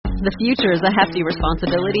The future is a hefty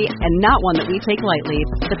responsibility and not one that we take lightly.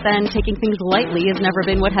 But then, taking things lightly has never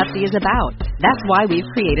been what Hefty is about. That's why we've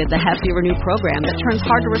created the Hefty Renew program that turns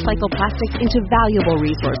hard-to-recycle plastics into valuable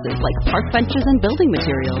resources like park benches and building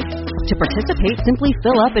materials. To participate, simply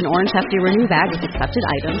fill up an orange Hefty Renew bag with accepted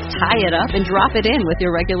items, tie it up, and drop it in with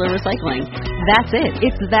your regular recycling. That's it.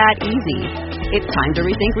 It's that easy. It's time to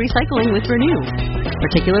rethink recycling with Renew.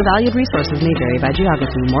 Particular valued resources may vary by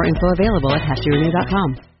geography. More info available at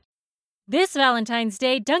heftyrenew.com. This Valentine's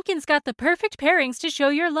Day, Dunkin's got the perfect pairings to show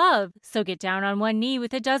your love. So get down on one knee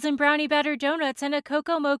with a dozen brownie batter donuts and a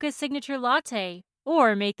cocoa mocha signature latte.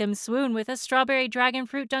 Or make them swoon with a strawberry dragon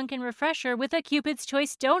fruit Dunkin' refresher with a Cupid's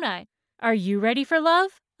Choice donut. Are you ready for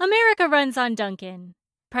love? America runs on Dunkin'.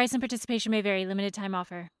 Price and participation may vary. Limited time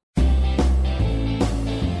offer.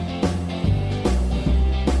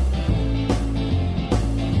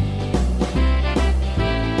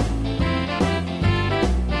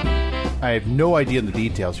 I have no idea in the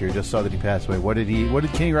details here. Just saw that he passed away. What did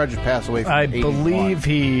Kenny Rogers pass away from? I believe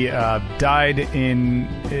he died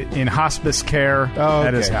in hospice care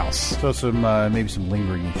at his house. So some maybe some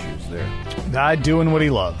lingering issues there. Died doing what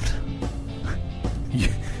he loved.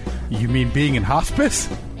 You mean being in hospice?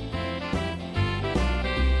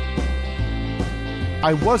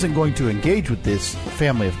 I wasn't going to engage with this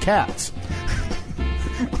family of cats.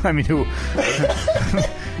 I mean,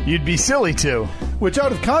 you'd be silly to. Which,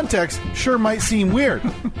 out of context, sure might seem weird.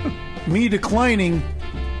 Me declining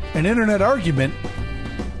an internet argument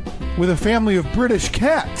with a family of British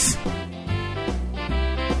cats.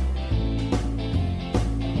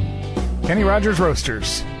 Kenny Rogers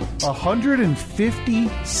Roasters.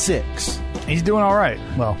 156. He's doing all right.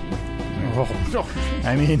 Well,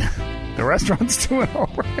 I mean, the restaurant's doing all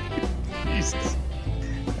right. Jesus.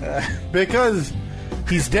 Because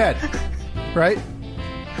he's dead, right?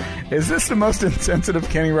 Is this the most insensitive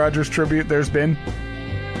Kenny Rogers tribute there's been?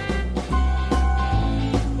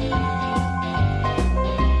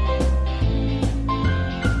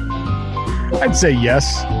 I'd say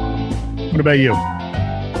yes. What about you?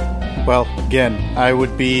 Well, again, I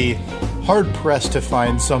would be hard-pressed to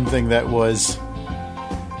find something that was...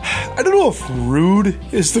 I don't know if rude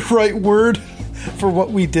is the right word for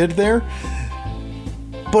what we did there.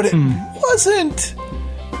 But it wasn't...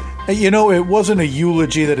 You know, it wasn't a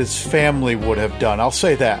eulogy that his family would have done. I'll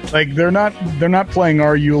say that. Like, they're not playing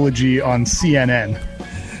our eulogy on CNN.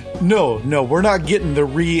 No, we're not getting the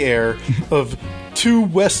re-air of two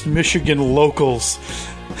West Michigan locals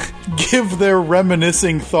give their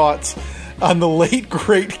reminiscing thoughts on the late,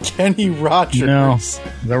 great Kenny Rogers. No,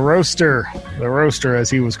 the roaster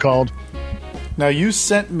as he was called. Now, you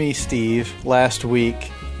sent me, Steve, last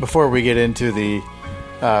week, before we get into the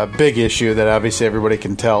big issue that obviously everybody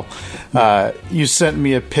can tell, you sent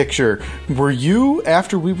me a picture. Were you,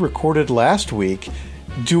 after we recorded last week,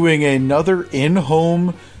 doing another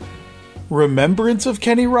in-home remembrance of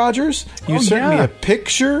Kenny Rogers? You sent me a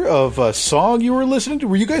picture of a song you were listening to.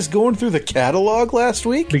 Were you guys going through the catalog last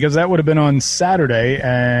week? Because that would have been on Saturday,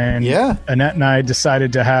 and Annette and I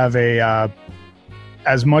decided to have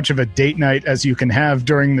as much of a date night as you can have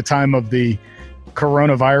during the time of the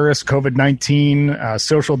coronavirus, COVID-19,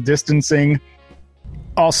 social distancing.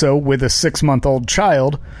 Also, with a 6-month-old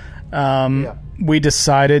child, we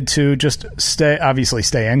decided to just stay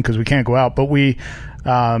in because we can't go out. But we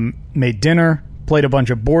made dinner, played a bunch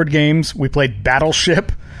of board games. We played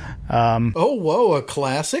Battleship. A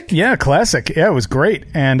classic? Yeah, classic. Yeah, it was great.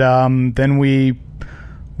 And then we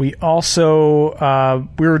also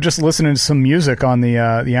we were just listening to some music on the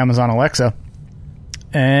Amazon Alexa.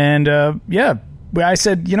 And I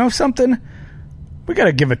said, you know something? We got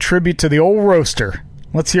to give a tribute to the old roaster.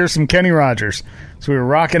 Let's hear some Kenny Rogers. So we were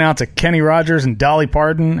rocking out to Kenny Rogers and Dolly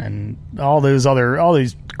Parton and all these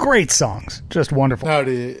great songs. Just wonderful. Now,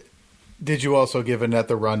 did you also give Annette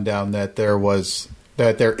the rundown that there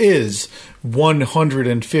is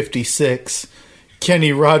 156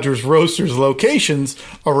 Kenny Rogers Roasters locations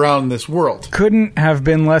around this world? Couldn't have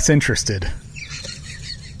been less interested.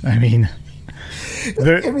 I mean,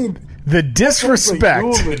 the disrespect.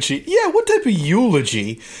 What type of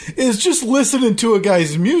eulogy is just listening to a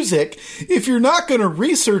guy's music if you're not going to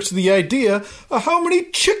research the idea of how many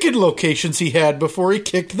chicken locations he had before he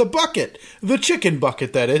kicked the bucket? The chicken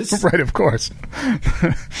bucket, that is. Right, of course.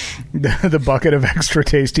 The bucket of extra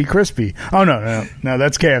tasty crispy. Oh, no,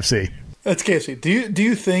 that's KFC. That's KFC. Do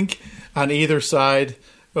you think on either side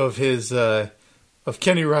of his of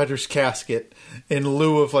Kenny Rogers' casket, in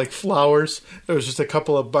lieu of like flowers, there was just a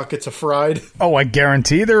couple of buckets of fried? Oh, I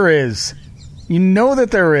guarantee there is. You know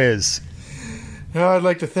that there is. I'd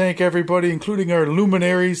like to thank everybody, including our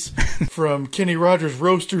luminaries from Kenny Rogers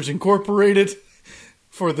Roasters Incorporated,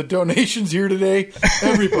 for the donations here today.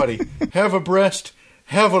 Everybody, have a breast,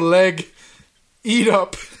 have a leg, eat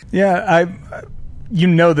up. Yeah, you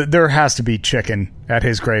know that there has to be chicken at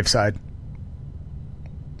his graveside.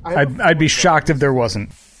 I'd be shocked if there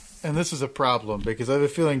wasn't. And this is a problem, because I have a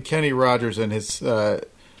feeling Kenny Rogers and his... I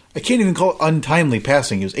can't even call it untimely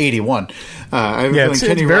passing. He was 81. I have a feeling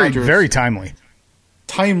Kenny very, Rogers... very timely.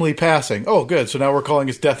 Timely passing. Oh, good. So now we're calling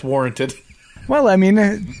his death warranted. Well, I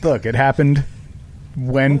mean, look, it happened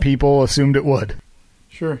when people assumed it would.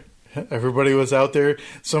 Sure. Everybody was out there.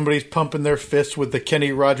 Somebody's pumping their fist with the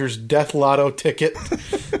Kenny Rogers Death Lotto ticket.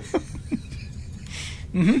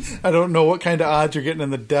 Mm-hmm. I don't know what kind of odds you're getting in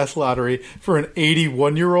the death lottery for an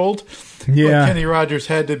 81-year-old. Yeah. But Kenny Rogers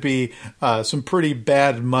had to be some pretty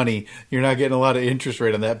bad money. You're not getting a lot of interest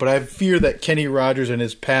rate on that. But I fear that Kenny Rogers and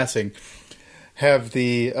his passing have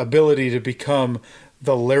the ability to become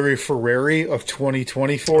the Larry Ferrari of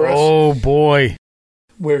 2020 for us. Oh, boy.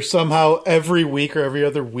 Where somehow every week or every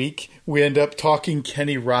other week we end up talking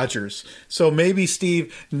Kenny Rogers. So maybe,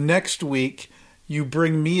 Steve, next week you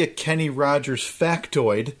bring me a Kenny Rogers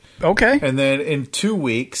factoid. Okay. And then in 2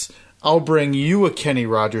 weeks, I'll bring you a Kenny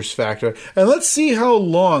Rogers factoid. And let's see how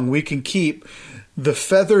long we can keep the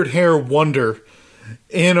feathered hair wonder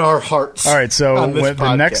in our hearts. All right, so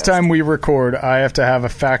the next time we record, I have to have a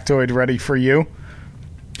factoid ready for you.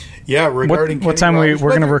 Yeah, regarding what time we're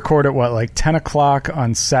going to record at what, like 10 o'clock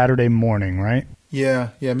on Saturday morning, right? Yeah,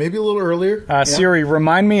 maybe a little earlier. Siri,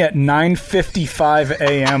 remind me at 9:55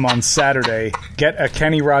 a.m. on Saturday, get a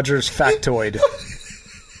Kenny Rogers factoid.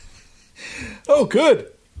 Oh,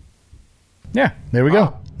 good. Yeah, there we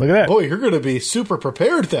go. Look at that. Boy, you're going to be super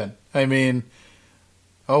prepared then. I mean,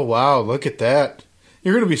 oh, wow, look at that.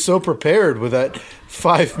 You're going to be so prepared with that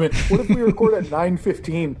 5 minutes. What if we record at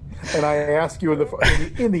 9:15 and I ask you in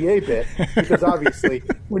the A bit? Because obviously,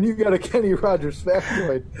 when you got a Kenny Rogers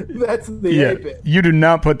factoid, that's the A bit. You do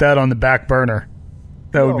not put that on the back burner.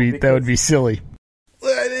 That would be silly.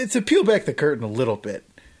 To peel back the curtain a little bit.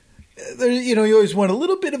 You always want a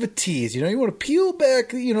little bit of a tease. You want to peel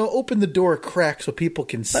back. Open the door a crack so people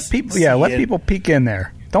can see. Let people peek in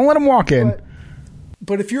there. Don't let them walk in.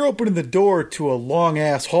 But if you're opening the door to a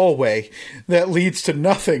long-ass hallway that leads to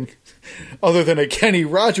nothing other than a Kenny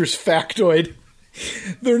Rogers factoid,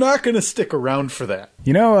 they're not going to stick around for that.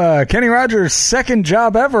 Kenny Rogers' second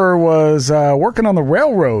job ever was working on the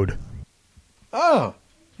railroad. Oh,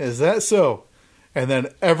 is that so? And then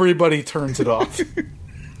everybody turns it off.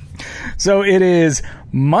 So it is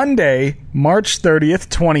Monday, March 30th,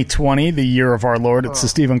 2020, the year of our Lord. It's the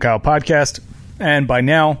Steve and Kyle podcast. And by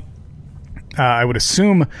now, I would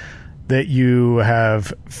assume that you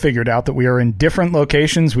have figured out that we are in different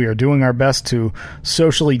locations. We are doing our best to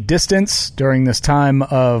socially distance during this time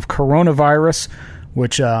of coronavirus,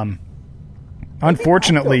 which,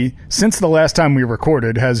 unfortunately, since the last time we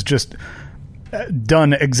recorded, has just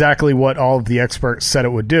done exactly what all of the experts said it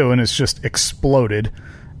would do, and it's just exploded.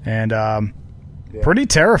 And pretty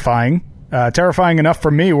terrifying. Terrifying enough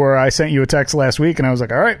for me, where I sent you a text last week, and I was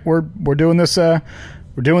like, all right, we're doing this...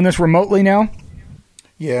 We're doing this remotely now?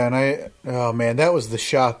 Yeah, and oh man, that was the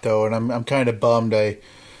shot though, and I'm kind of bummed. I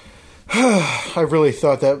really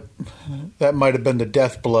thought that might have been the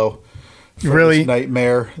death blow for this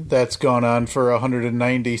nightmare that's gone on for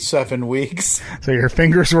 197 weeks. So your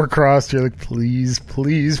fingers were crossed. You're like, please,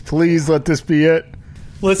 please, please let this be it.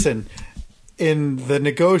 Listen, in the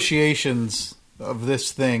negotiations of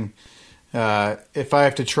this thing, if I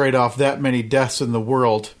have to trade off that many deaths in the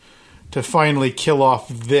world to finally kill off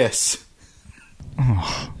this.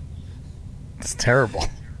 Oh, it's terrible.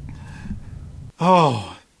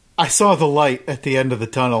 Oh, I saw the light at the end of the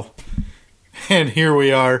tunnel. And here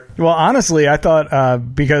we are. Well, honestly, I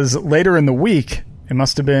thought because later in the week, it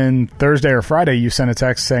must have been Thursday or Friday, you sent a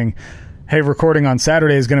text saying, hey, recording on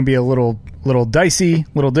Saturday is going to be a little dicey,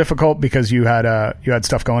 little difficult because you had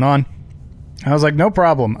stuff going on. I was like, no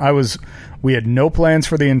problem. We had no plans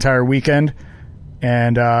for the entire weekend.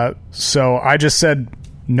 And so I just said,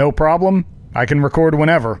 no problem. I can record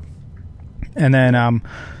whenever. And then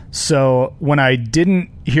so when I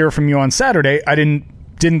didn't hear from you on Saturday, I didn't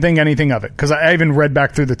think anything of it. Because I even read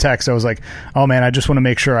back through the text. I was like, oh, man, I just want to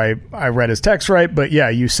make sure I read his text right. But, yeah,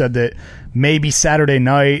 you said that maybe Saturday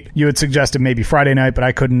night. You had suggested maybe Friday night, but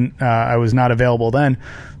I couldn't. I was not available then.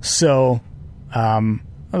 So I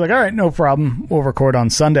was like, all right, no problem. We'll record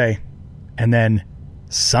on Sunday. And then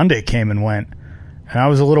Sunday came and went. And I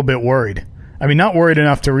was a little bit worried. I mean, not worried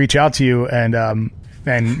enough to reach out to you and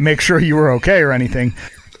make sure you were okay or anything.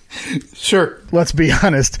 Sure. Let's be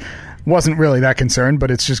honest. wasn't really that concerned, but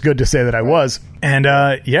it's just good to say that I was. And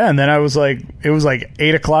and then I was like, it was like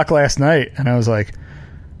 8 o'clock last night, and I was like,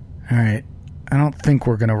 all right, I don't think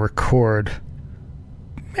we're gonna record.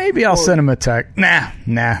 Maybe I'll send him a text. Nah,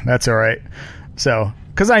 that's all right. So,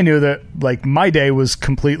 because I knew that like my day was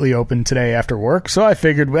completely open today after work, so I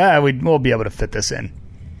figured we'll be able to fit this in.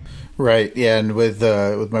 Right, yeah, and with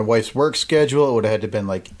my wife's work schedule, it would have had to been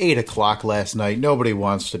like 8 o'clock last night. Nobody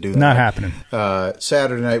wants to do that. Not happening.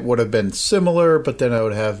 Saturday night would have been similar, but then I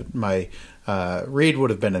would have my Reed would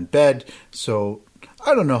have been in bed. So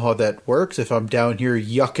I don't know how that works. If I'm down here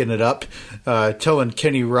yucking it up, telling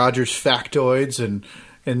Kenny Rogers factoids and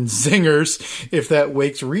zingers, if that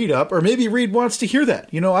wakes Reed up, or maybe Reed wants to hear that.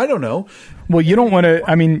 I don't know. Well, you don't want to.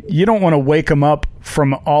 I mean, you don't want to wake him up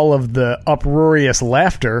from all of the uproarious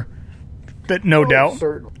laughter. But no doubt.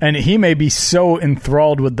 Certainly. And he may be so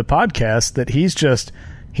enthralled with the podcast that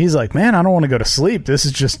he's like, man, I don't want to go to sleep. This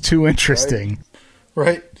is just too interesting.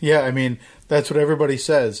 Right. Yeah. I mean, that's what everybody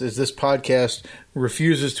says, is this podcast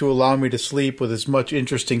refuses to allow me to sleep with as much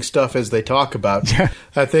interesting stuff as they talk about. Yeah.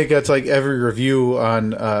 I think that's like every review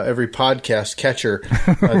on every podcast catcher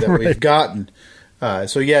that right. We've gotten.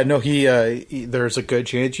 There's a good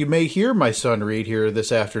chance you may hear my son Reed here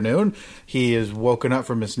this afternoon. He is woken up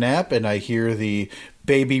from his nap, and I hear the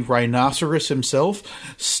baby rhinoceros himself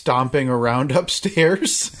stomping around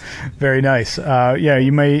upstairs. Very nice.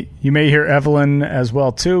 You may hear Evelyn as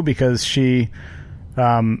well too, because she,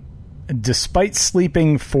 despite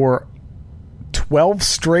sleeping for 12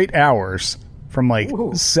 straight hours from like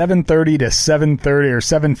 7:30 to 7:30 or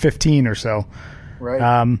 7:15 or so,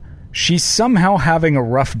 right. She's somehow having a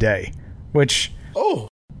rough day, which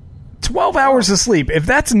 12 hours of sleep, if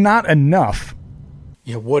that's not enough.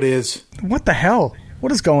 Yeah, what is? What the hell?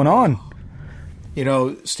 What is going on?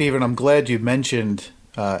 Stephen, I'm glad you mentioned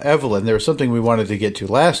Evelyn. There was something we wanted to get to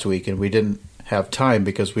last week, and we didn't have time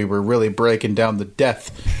because we were really breaking down the death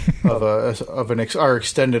of our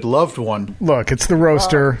extended loved one. Look, it's the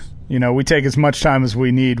roaster. We take as much time as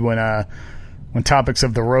we need when topics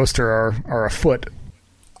of the roaster are afoot.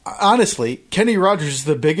 Honestly, Kenny Rogers is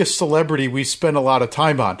the biggest celebrity we spend a lot of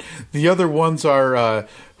time on. The other ones are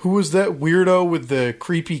who was that weirdo with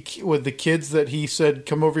the kids that he said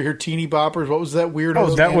come over here, teeny boppers? What was that weirdo?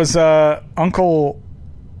 Oh, that was Uncle.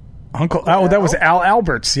 Oh, that was Al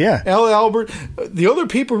Alberts. Yeah, Al Albert. The other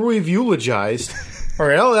people who we've eulogized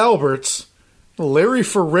are Al Alberts, Larry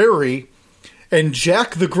Ferrari, and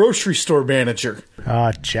Jack the grocery store manager.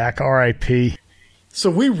 Jack, R.I.P. So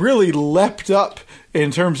we really leapt up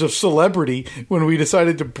in terms of celebrity when we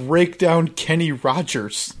decided to break down Kenny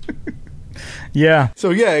Rogers. Yeah.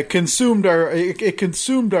 So yeah, it consumed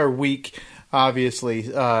our week, obviously,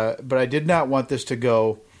 but I did not want this to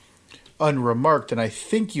go unremarked, and I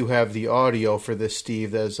think you have the audio for this,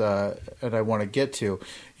 Steve, and I want to get to.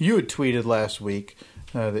 You had tweeted last week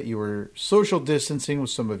that you were social distancing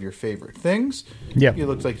with some of your favorite things. Yeah. You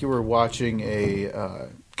looked like you were watching a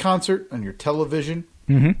concert on your television.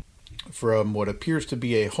 Mm-hmm. From what appears to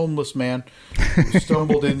be a homeless man who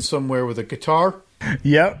stumbled in somewhere with a guitar.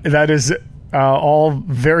 Yeah, that is all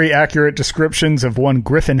very accurate descriptions of one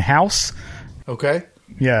Griffin House. Okay.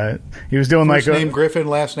 Yeah, he was doing First name Griffin,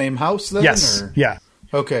 last name House then? Yes, or? Yeah.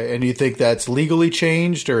 Okay, and you think that's legally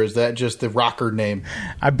changed, or is that just the rocker name?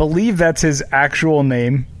 I believe that's his actual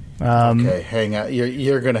name. Okay, hang on.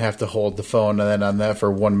 You're going to have to hold the phone and then on that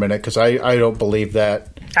for 1 minute, because I don't believe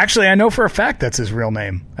that. Actually, I know for a fact that's his real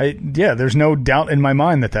name. There's no doubt in my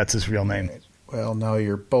mind that that's his real name. Well, now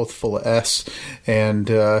you're both full of S. And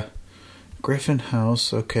Griffin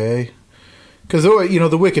House, okay. Because, the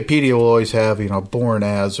Wikipedia will always have, born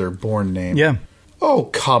as or born name. Yeah. Oh,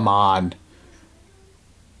 come on.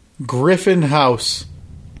 Griffin House.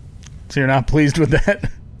 So you're not pleased with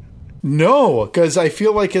that? No, because I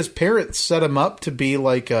feel like his parents set him up to be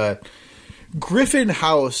like a... Griffin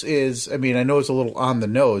House is, I know it's a little on the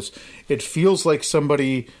nose. It feels like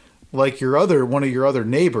somebody like one of your other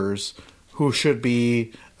neighbors who should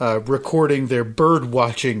be recording their bird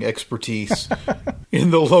watching expertise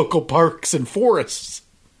in the local parks and forests.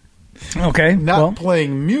 Okay. Not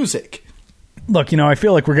playing music. Look, I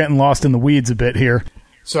feel like we're getting lost in the weeds a bit here.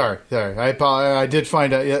 Sorry. I did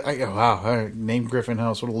find out. Wow, named Griffin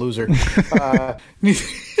House. What a loser.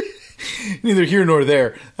 Neither here nor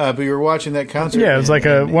there. But you were watching that concert. Yeah, it's like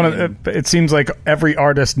it seems like every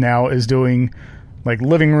artist now is doing like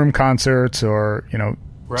living room concerts or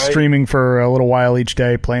right. Streaming for a little while each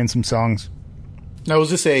day, playing some songs. Now,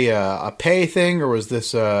 was this a pay thing, or was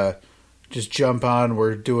this just jump on?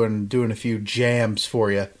 We're doing a few jams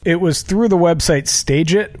for you. It was through the website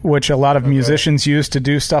StageIt, which a lot of musicians use to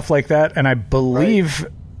do stuff like that, and I believe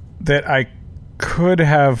that I could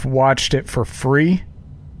have watched it for free,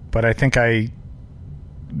 but I think you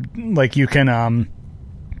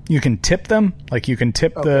can tip them. Like you can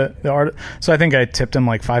tip the art. So I think I tipped him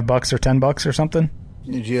like $5 or $10 or something.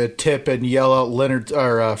 Did you tip and yell out Leonard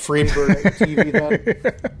or Freebird at TV then?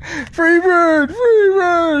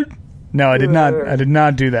 Freebird! No, I did not. I did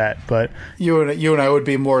not do that. But you and I would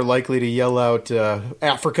be more likely to yell out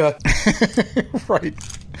Africa, right?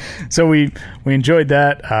 So we enjoyed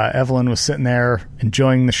that. Evelyn was sitting there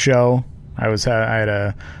enjoying the show. I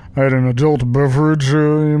had an adult beverage,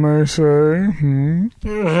 you may say.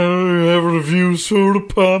 Having a few soda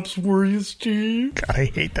pops, were you, Steve? God, I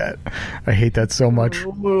hate that. I hate that so much. A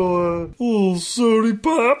little soda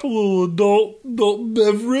pop, a little adult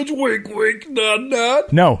beverage. Wink, wink, nod,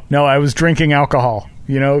 nod. No, I was drinking alcohol.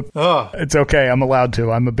 It's okay. I'm allowed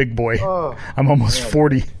to. I'm a big boy. I'm almost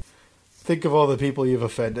 40. Think of all the people you've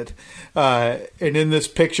offended. And in this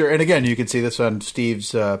picture, and again, you can see this on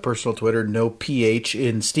Steve's personal Twitter, no PH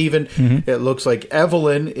in Steven. Mm-hmm. It looks like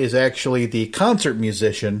Evelyn is actually the concert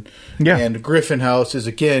musician. Yeah. And Griffinhouse is,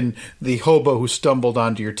 again, the hobo who stumbled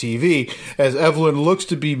onto your TV, as Evelyn looks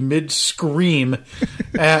to be mid-scream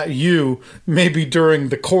at you, maybe during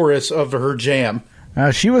the chorus of her jam.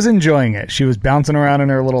 She was enjoying it. She was bouncing around in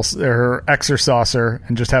her exerciser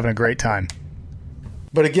and just having a great time.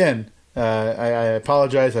 But again, I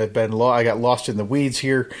apologize. I got lost in the weeds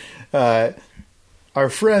here. Our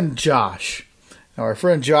friend Josh. Now, our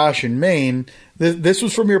friend Josh in Maine. This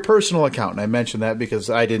was from your personal account, and I mentioned that because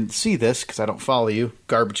I didn't see this because I don't follow you.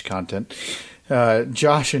 Garbage content.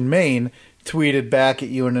 Josh in Maine tweeted back at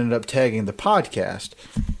you and ended up tagging the podcast.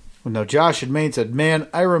 Now, Josh in Maine said, "Man,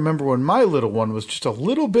 I remember when my little one was just a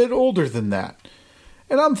little bit older than that."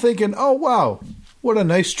 And I'm thinking, oh, wow. What a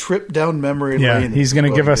nice trip down memory lane. Yeah, he's going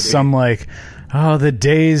to give us some the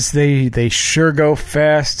days, they sure go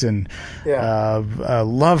fast, and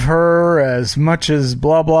love her as much as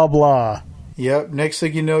blah, blah, blah. Yep, next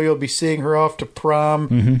thing you know, you'll be seeing her off to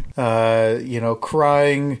prom,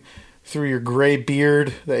 crying through your gray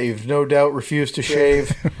beard that you've no doubt refused to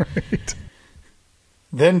shave. Right.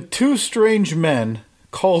 Then two strange men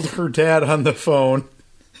called her dad on the phone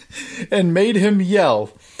and made him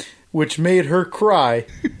yell, which made her cry,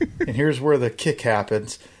 and here's where the kick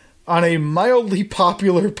happens, on a mildly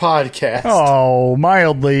popular podcast. Oh,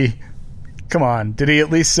 mildly. Come on. Did he at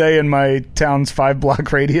least say in my town's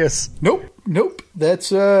 5-block radius? Nope. That's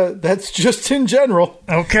just in general.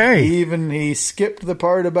 Okay. He skipped the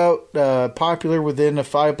part about popular within a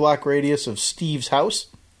 5-block radius of Steve's house.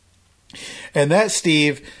 And that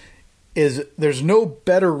Steve there's no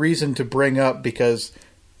better reason to bring up because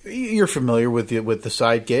you're familiar with the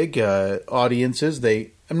side gig audiences.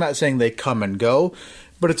 I'm not saying they come and go,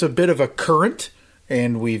 but it's a bit of a current,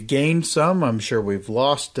 and we've gained some. I'm sure we've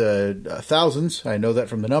lost thousands. I know that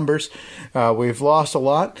from the numbers. We've lost a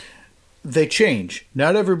lot. They change.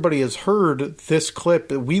 Not everybody has heard this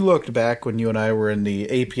clip. We looked back when you and I were in the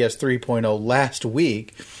APS 3.0 last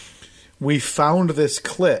week. We found this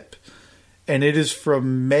clip, and it is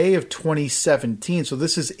from May of 2017. So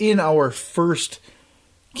this is in our first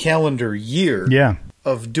calendar year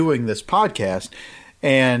of doing this podcast,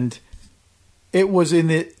 and it was in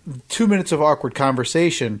the 2 minutes of awkward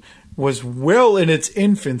conversation was well in its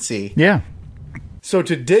infancy. Yeah. So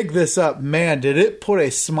to dig this up, man, did it put a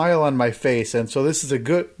smile on my face. And so this is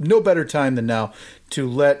no better time than now to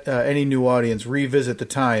let any new audience revisit the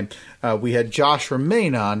time we had Josh from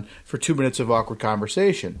Maine on for 2 minutes of awkward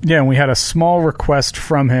conversation. Yeah, and we had a small request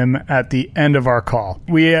from him at the end of our call.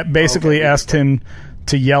 We basically asked him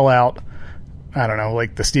to yell out, I don't know,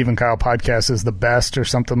 like the Steve and Kyle podcast is the best or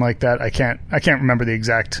something like that. I can't remember the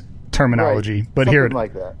exact terminology, but here it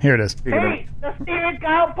is. Hey, the Steve and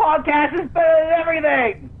Kyle podcast is better than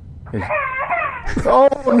everything. Oh,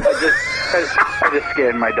 I just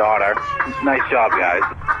scared my daughter. Nice job, guys.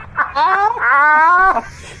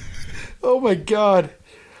 Oh my God.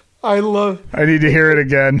 I need to hear it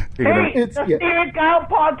again. Hey, the Steve and Kyle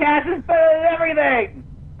podcast is better than everything.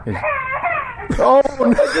 Oh,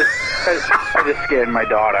 I just scared my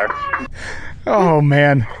daughter. Oh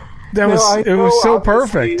man, it was so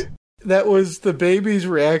perfect. That was the baby's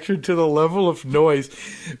reaction to the level of noise,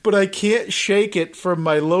 but I can't shake it from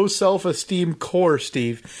my low self-esteem core,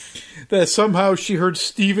 Steve, that somehow she heard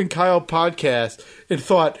Steve and Kyle podcast and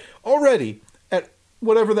thought already at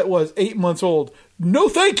whatever that was, 8 months old, no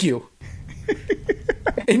thank you,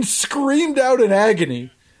 and screamed out in agony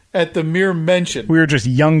at the mere mention. We were just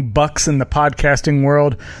young bucks in the podcasting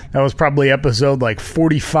world. That was probably episode like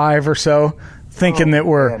 45 or so, thinking that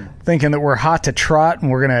we're hot to trot and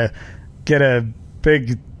we're gonna get a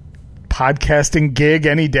big podcasting gig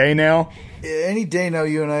any day now. Any day now,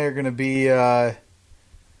 you and I are going to be... They're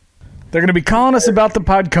going to be calling us about the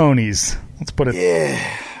Podconies. Let's put it...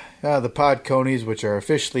 Yeah. The Podconies, which are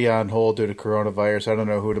officially on hold due to coronavirus. I don't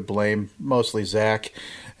know who to blame. Mostly Zach.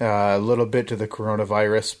 A little bit to the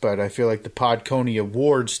coronavirus, but I feel like the Podconey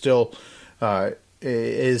Award still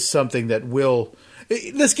is something that will...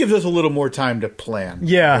 This gives us a little more time to plan.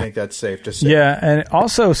 Yeah. I think that's safe to say. Yeah, and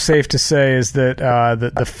also safe to say is that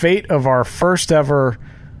the fate of our first ever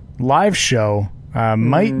live show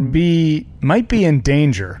might be in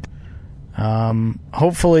danger.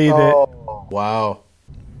 Hopefully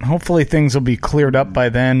Hopefully things will be cleared up by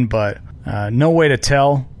then, but no way to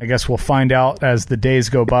tell. I guess we'll find out as the days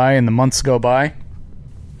go by and the months go by.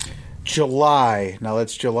 July. Now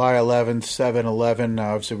that's July 11th, 7-11.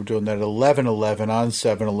 Obviously, we're doing that at 11/11 on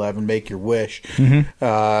 7-11. Make your wish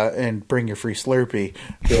and bring your free Slurpee.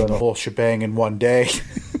 Doing the whole shebang in one day.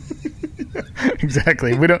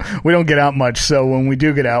 Exactly. We don't get out much, so when we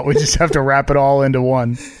do get out, we just have to wrap it all into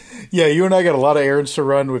one. Yeah, you and I got a lot of errands to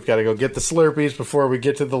run. We've got to go get the Slurpees before we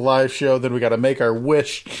get to the live show. Then we got to make our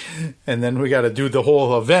wish, and then we got to do the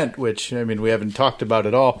whole event, which I mean we haven't talked about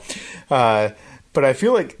at all. But I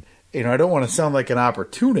feel like. I don't want to sound like an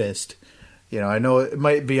opportunist. I know it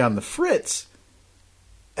might be on the fritz.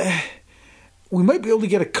 We might be able to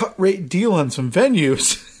get a cut rate deal on some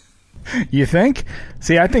venues. You think?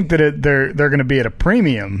 See, I think that they're going to be at a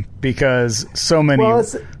premium because so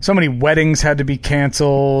many weddings had to be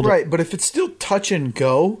canceled. Right, but if it's still touch and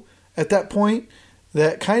go at that point,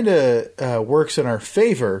 that kind of works in our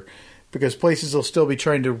favor because places will still be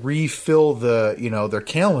trying to refill their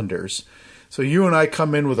calendars. So you and I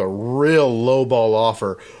come in with a real lowball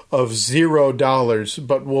offer of $0,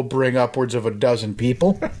 but we'll bring upwards of a dozen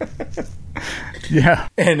people. Yeah.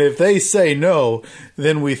 And if they say no,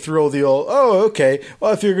 then we throw the old, okay.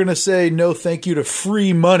 Well, if you're going to say no thank you to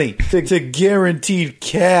free money, to guaranteed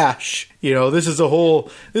cash, this is the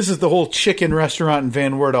whole chicken restaurant in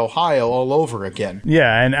Van Wert, Ohio all over again.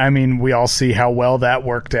 Yeah, and I mean, we all see how well that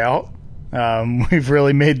worked out. We've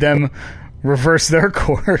really made them reverse their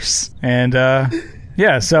course. And,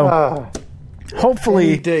 so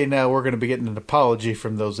hopefully... Any day now we're going to be getting an apology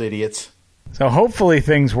from those idiots. So hopefully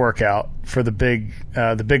things work out for the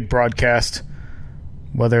big broadcast.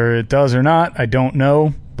 Whether it does or not, I don't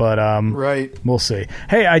know. But right. We'll see.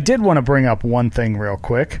 Hey, I did want to bring up one thing real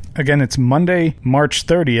quick. Again, it's Monday, March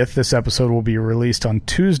 30th. This episode will be released on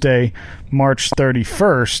Tuesday, March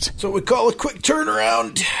 31st. So we call a quick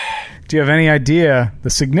turnaround. Do you have any idea the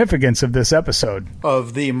significance of this episode?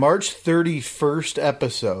 Of the March 31st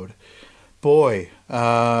episode? Boy,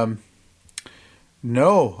 no.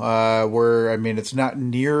 It's not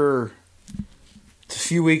near... It's a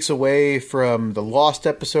few weeks away from the Lost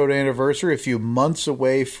episode anniversary, a few months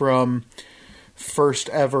away from first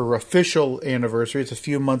ever official anniversary. It's a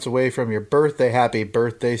few months away from your birthday. Happy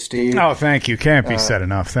birthday, Steve. Oh, thank you. Can't be said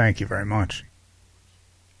enough. Thank you very much.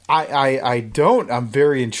 I don't. I'm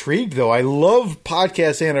very intrigued, though. I love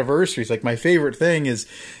podcast anniversaries. Like, my favorite thing is,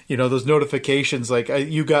 those notifications. Like,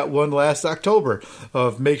 you got one last October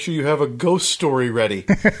of make sure you have a ghost story ready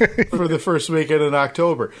for the first weekend in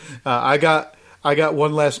October. I got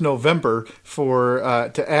one last November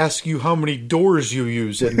to ask you how many doors you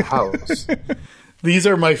use in the house. These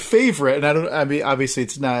are my favorite, and obviously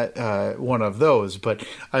it's not one of those, but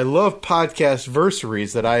I love podcast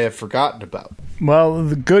versaries that I have forgotten about. Well,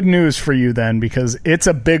 the good news for you then, because it's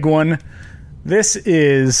a big one. This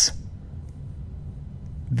is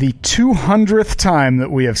the 200th time that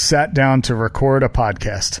we have sat down to record a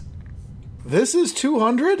podcast. This is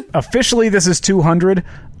 200? Officially, this is 200.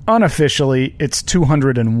 Unofficially, it's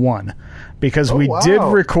 201. Because we did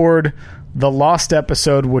record the Lost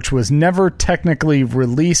episode, which was never technically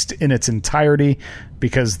released in its entirety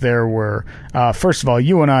because there were, first of all,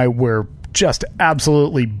 you and I were just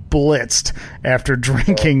absolutely blitzed after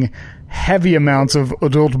drinking heavy amounts of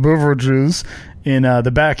adult beverages in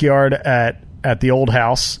the backyard at the old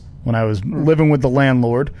house when I was living with the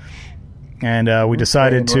landlord. And we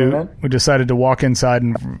decided to walk inside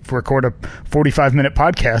and record a 45-minute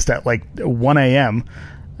podcast at like 1 a.m.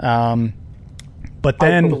 But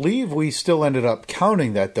then I believe we still ended up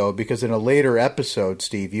counting that, though, because in a later episode,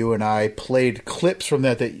 Steve, you and I played clips from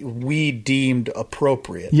that we deemed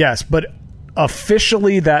appropriate. Yes, but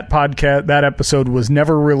officially that episode was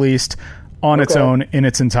never released on its own in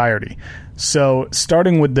its entirety. So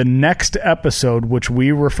starting with the next episode, which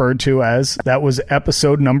we referred to as, that was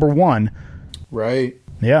episode number 1. Right.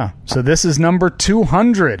 Yeah. So this is number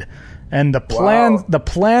 200. And the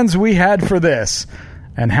plans we had for this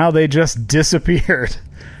and how they just disappeared.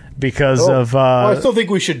 because of... I still think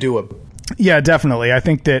we should do them. Yeah, definitely. I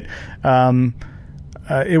think that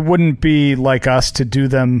it wouldn't be like us to do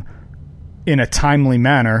them in a timely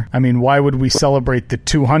manner. I mean, why would we celebrate the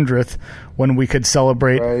 200th when we could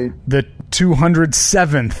celebrate the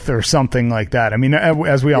 207th or something like that? I mean,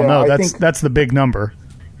 as we all know, that's the big number.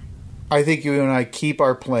 I think you and I keep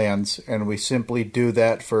our plans, and we simply do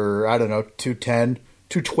that for, I don't know, 210,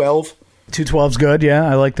 212. 212's good, yeah.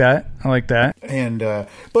 I like that. And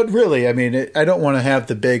but really, I mean, I don't want to have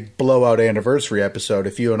the big blowout anniversary episode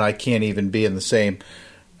if you and I can't even be in the same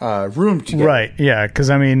room together. Right, yeah, because,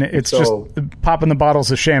 I mean, it's just popping the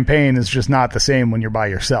bottles of champagne is just not the same when you're by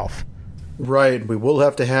yourself. Right, we will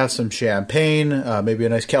have to have some champagne, maybe a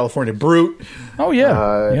nice California Brut. Oh,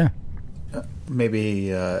 yeah, yeah.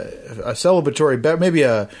 Maybe a celebratory, maybe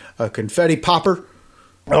a confetti popper.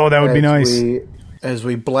 Oh, that would be nice. As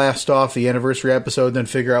we blast off the anniversary episode, then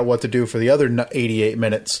figure out what to do for the other 88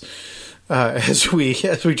 minutes as we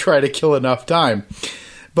try to kill enough time.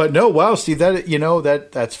 But no, wow, Steve,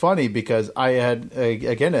 that's funny because I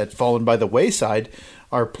had fallen by the wayside.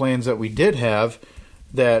 Our plans that we did have,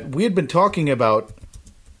 that we had been talking about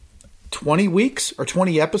 20 weeks or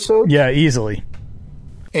 20 episodes. Yeah, easily.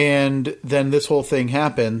 And then this whole thing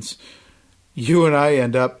happens. You and I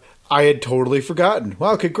I had totally forgotten.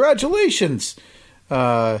 Wow, congratulations.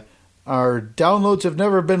 Our downloads have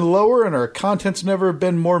never been lower and our content's never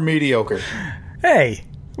been more mediocre. Hey,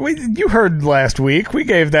 you heard last week. We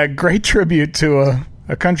gave that great tribute to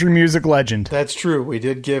a country music legend. That's true. We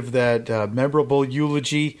did give that memorable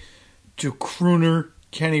eulogy to crooner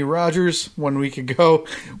Kenny Rogers 1 week ago.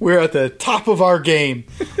 We're at the top of our game.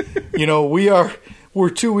 We're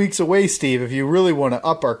 2 weeks away, Steve. If you really want to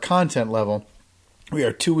up our content level, we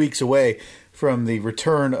are 2 weeks away from the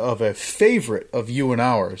return of a favorite of you and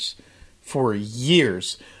ours for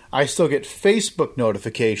years. I still get Facebook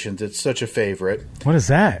notifications. It's such a favorite. What is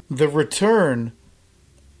that? The return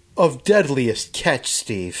of Deadliest Catch,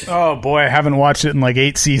 Steve. Oh, boy. I haven't watched it in like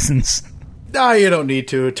 8 seasons. Nah, you don't need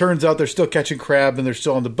to. It turns out they're still catching crab and they're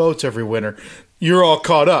still on the boats every winter. You're all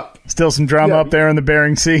caught up. Still some drama up there in the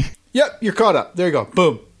Bering Sea. Yep, you're caught up. There you go.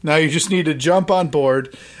 Boom. Now you just need to jump on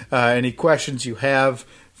board. Any questions you have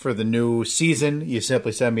for the new season, you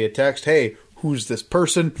simply send me a text. Hey, who's this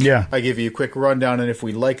person? Yeah. I give you a quick rundown on if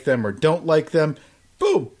we like them or don't like them.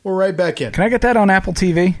 Boom. We're right back in. Can I get that on Apple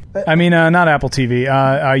TV? I mean, not Apple TV.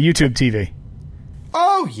 YouTube TV.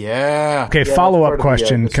 Oh, yeah. Okay, follow-up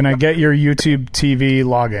question. Can I get your YouTube TV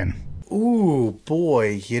login? Ooh,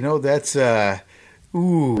 boy. That's...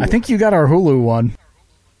 Ooh. I think you got our Hulu one.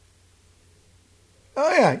 Oh,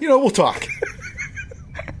 yeah. We'll talk.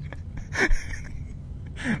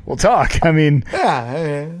 We'll talk. I mean...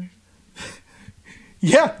 Yeah.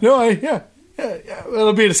 No, yeah.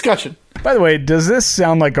 It'll be a discussion. By the way, does this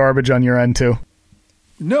sound like garbage on your end, too?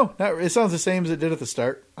 No. It sounds the same as it did at the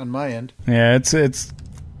start on my end. Yeah, it's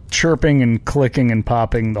chirping and clicking and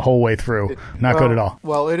popping the whole way through. Not good at all.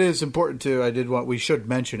 Well, it is important to... we should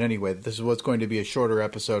mention anyway that this is what's going to be a shorter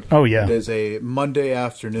episode. Oh, yeah. It is a Monday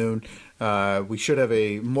afternoon. We should have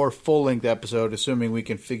a more full-length episode, assuming we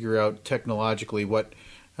can figure out technologically what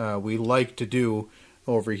we like to do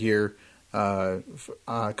over here,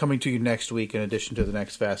 coming to you next week in addition to the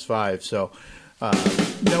next Fast Five. So,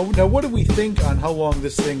 now what do we think on how long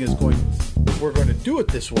this thing is we're going to do it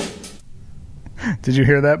this way? Did you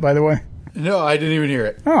hear that, by the way? No, I didn't even hear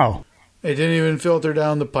it. Oh. It didn't even filter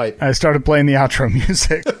down the pipe. I started playing the outro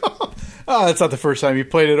music. Oh, that's not the first time you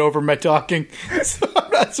played it over my talking, so I'm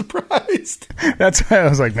not surprised. That's why I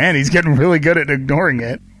was like, man, he's getting really good at ignoring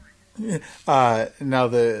it. Now,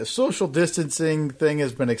 the social distancing thing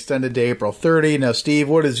has been extended to April 30. Now, Steve,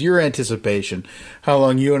 what is your anticipation? How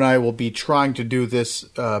long you and I will be trying to do this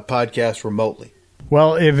podcast remotely?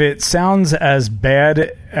 Well, if it sounds as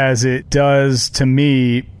bad as it does to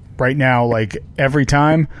me right now, like every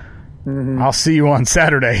time, I'll see you on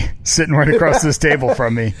Saturday sitting right across this table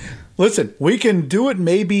from me. Listen, we can do it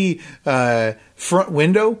maybe front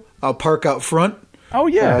window. I'll park out front. Oh,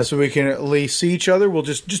 yeah. So we can at least see each other. We'll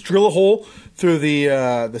just drill a hole through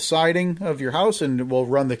the siding of your house, and we'll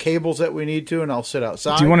run the cables that we need to, and I'll sit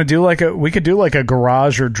outside. Do you want to do we could do like a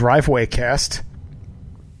garage or driveway cast?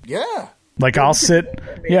 Yeah. Like I'll sit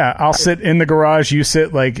in the garage. You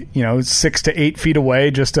sit 6 to 8 feet away,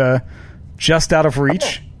 just out of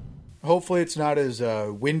reach. Hopefully it's not as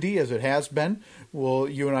windy as it has been.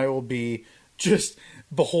 You and I will be just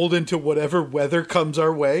beholden to whatever weather comes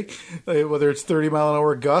our way, whether it's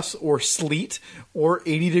 30-mile-an-hour gusts or sleet or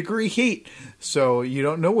 80-degree heat. So you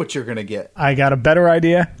don't know what you're going to get. I got a better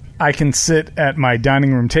idea. I can sit at my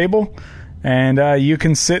dining room table, and you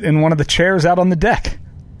can sit in one of the chairs out on the deck.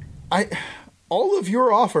 all of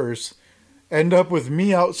your offers end up with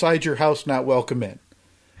me outside your house, not welcome in.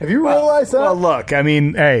 Have you realized that? Well, look, I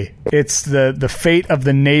mean, hey, it's the fate of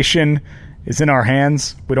the nation is in our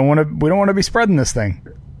hands. We don't want to be spreading this thing.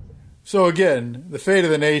 So again, the fate of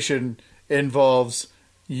the nation involves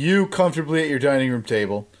you comfortably at your dining room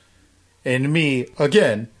table, and me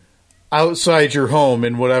again outside your home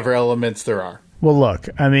in whatever elements there are. Well, look,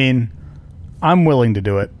 I mean, I'm willing to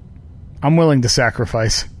do it. I'm willing to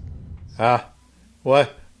sacrifice.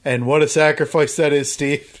 What? And what a sacrifice that is,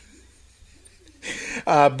 Steve.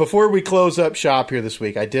 Before we close up shop here this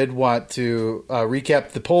week, I did want to recap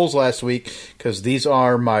the polls last week, because these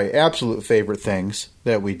are my absolute favorite things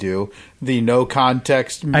that we do. The no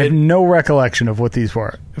context. I have no recollection of what these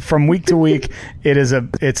were. From week to week,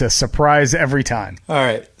 it's a surprise every time. All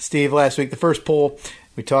right, Steve, last week, the first poll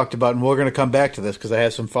we talked about, and we're going to come back to this because I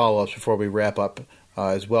have some follow-ups before we wrap up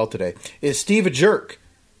as well today. Is Steve a jerk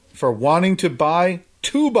for wanting to buy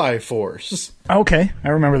 2x4s? Okay, I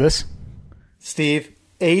remember this. Steve,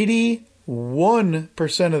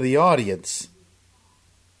 81% of the audience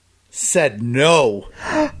said no.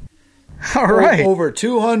 All right. Over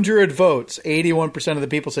 200 votes. 81% of the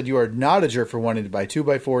people said you are not a jerk for wanting to buy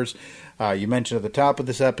 2x4s. You mentioned at the top of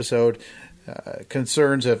this episode,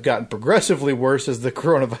 concerns have gotten progressively worse as the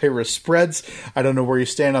coronavirus spreads. I don't know where you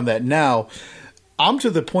stand on that now. I'm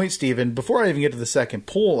to the point, Stephen, before I even get to the second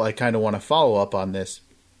poll, I kind of want to follow up on this.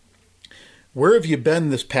 Where have you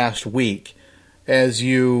been this past week as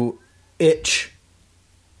you itch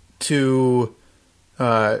to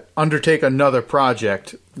undertake another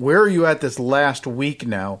project? Where are you at this last week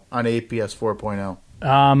now on APS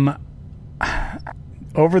 4.0?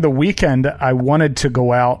 Over the weekend, I wanted to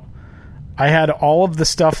go out. I had all of the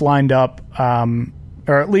stuff lined up, or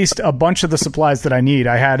at least a bunch of the supplies that I need.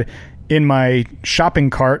 I had in my shopping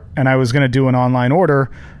cart, and I was going to do an online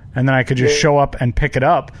order, and then I could just show up and pick it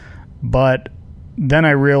up. But then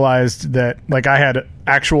I realized that, like, I had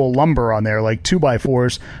actual lumber on there, like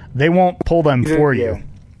 2x4s. They won't pull them for you.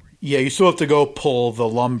 Yeah, you still have to go pull the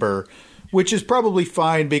lumber, which is probably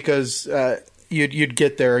fine because you'd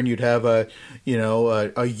get there and you'd have a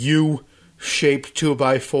U-shaped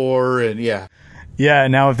 2x4, and yeah. Yeah.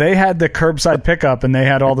 Now, if they had the curbside pickup and they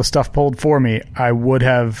had all the stuff pulled for me, I would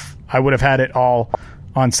have had it all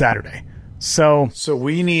on Saturday. So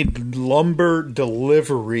we need lumber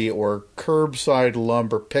delivery, or curbside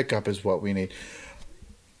lumber pickup is what we need.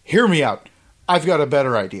 Hear me out. I've got a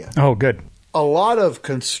better idea. Oh, good. A lot of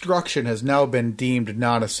construction has now been deemed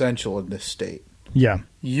non-essential in this state. Yeah.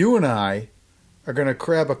 You and I are going to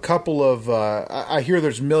grab a couple of, I hear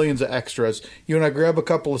there's millions of extras. You and I grab a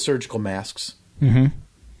couple of surgical masks. Mm-hmm.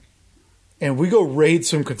 And we go raid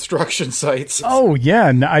some construction sites. Oh,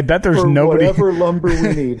 yeah. I bet there's nobody. Whatever lumber we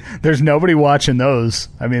need. There's nobody watching those.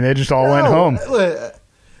 I mean, they just all went home.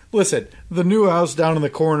 Listen, the new house down in the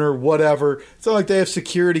corner, whatever. It's not like they have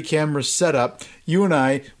security cameras set up. You and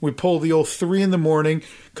I, we pull the old 3 in the morning,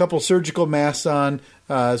 couple surgical masks on,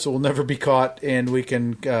 so we'll never be caught, and we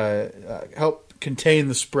can help contain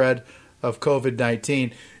the spread of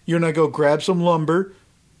COVID-19. You and I go grab some lumber,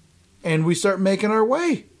 and we start making our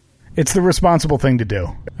way. It's the responsible thing to do.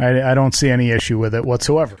 I don't see any issue with it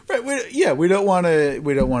whatsoever. Right? We don't want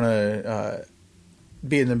to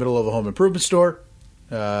be in the middle of a home improvement store.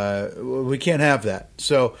 We can't have that.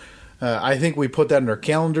 So I think we put that in our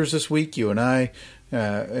calendars this week, you and I,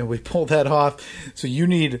 and we pulled that off. So you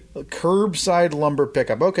need curbside lumber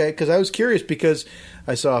pickup. Okay, because I was curious because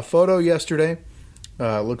I saw a photo yesterday.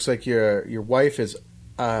 Looks like your wife is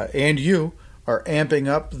and you are amping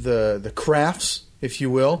up the crafts, if you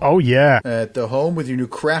will. Oh, yeah. At the home with your new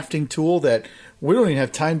crafting tool that we don't even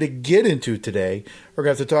have time to get into today. We're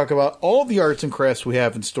going to have to talk about all the arts and crafts we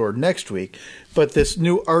have in store next week. But this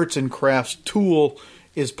new arts and crafts tool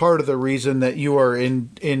is part of the reason that you are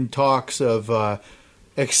in talks of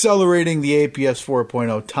accelerating the APS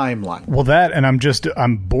 4.0 timeline. Well, that, and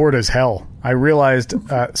I'm bored as hell. I realized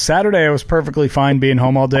Saturday I was perfectly fine being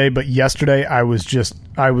home all day, but yesterday I was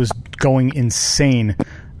going insane.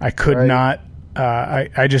 I could not. I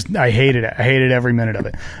hated it. I hated every minute of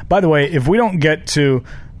it. By the way, if we don't get to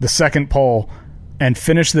the second poll and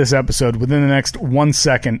finish this episode within the next 1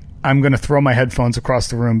 second, I'm going to throw my headphones across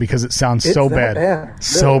the room because it sounds so bad.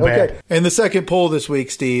 So bad. And the second poll this week,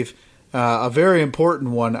 Steve, a very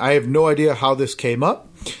important one. I have no idea how this came up.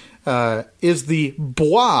 Is the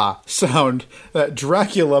blah sound that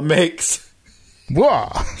Dracula makes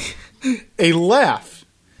blah a laugh?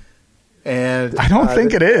 And I don't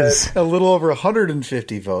think it is. A little over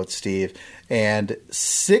 150 votes, Steve. And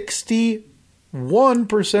 61%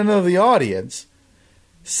 of the audience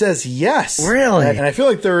says yes. Really? And I feel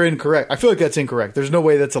like they're incorrect. I feel like that's incorrect. There's no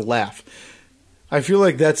way that's a laugh. I feel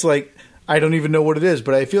like that's like, I don't even know what it is,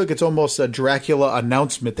 but I feel like it's almost a Dracula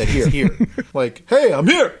announcement that he's here. Like, hey, I'm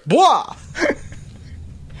here. Blah.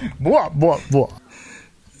 Blah, blah, blah.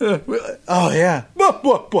 Oh, yeah. Blah,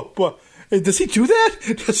 blah, blah, blah. Hey, does he do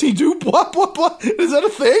that? Does he do blah, blah, blah? Is that a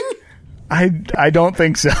thing? I don't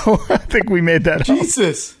think so. I think we made that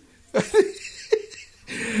Jesus.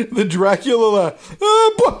 The Dracula, blah,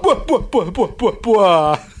 blah, blah, blah, blah, blah,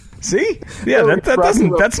 blah. See? Yeah,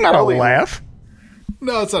 that's not a laugh.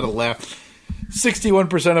 No, it's not a laugh.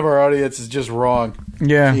 61% of our audience is just wrong.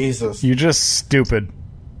 Yeah. Jesus. You're just stupid.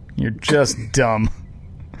 You're just dumb.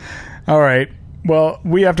 All right. Well,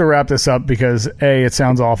 we have to wrap this up because, A, it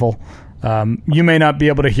sounds awful. You may not be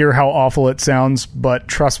able to hear how awful it sounds, but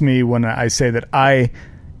trust me when I say that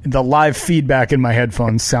the live feedback in my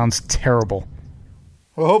headphones sounds terrible.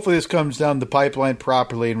 Well, hopefully this comes down the pipeline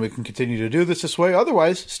properly and we can continue to do this way.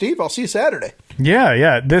 Otherwise, Steve, I'll see you Saturday.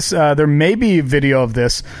 Yeah. There may be video of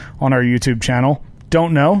this on our YouTube channel.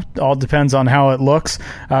 Don't know. All depends on how it looks.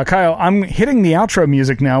 Kyle, I'm hitting the outro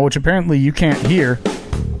music now, which apparently you can't hear.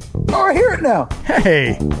 Oh, I hear it now.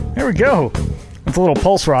 Hey, there we go. It's a little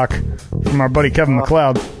pulse rock from our buddy Kevin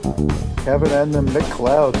MacLeod. Kevin and the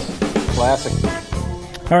McClouds. Classic.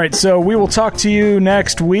 All right, so we will talk to you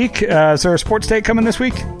next week. Is there a sports take coming this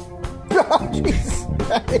week? Oh, jeez.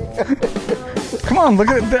 Come on, look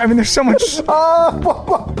at it. I mean, there's so much.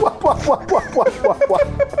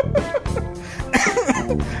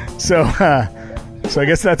 So I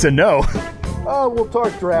guess that's a no. We'll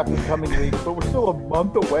talk draft in coming weeks, but we're still a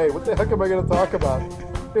month away. What the heck am I going to talk about?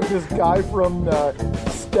 If this guy from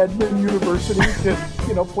Stedman University can,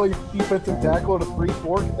 play defensive tackle at a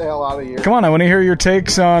 3-4, get the hell out of here. Come on, I want to hear your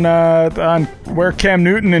takes on where Cam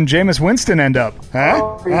Newton and Jameis Winston end up.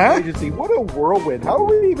 Agency. What a whirlwind. How are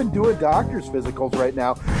we even doing doctor's physicals right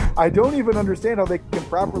now? I don't even understand how they can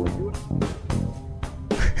properly do it.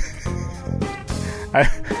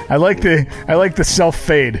 I like the self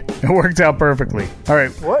fade. It worked out perfectly. All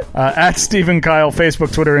right. What? At Stephen Kyle,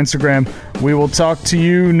 Facebook, Twitter, Instagram. We will talk to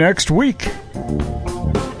you next week.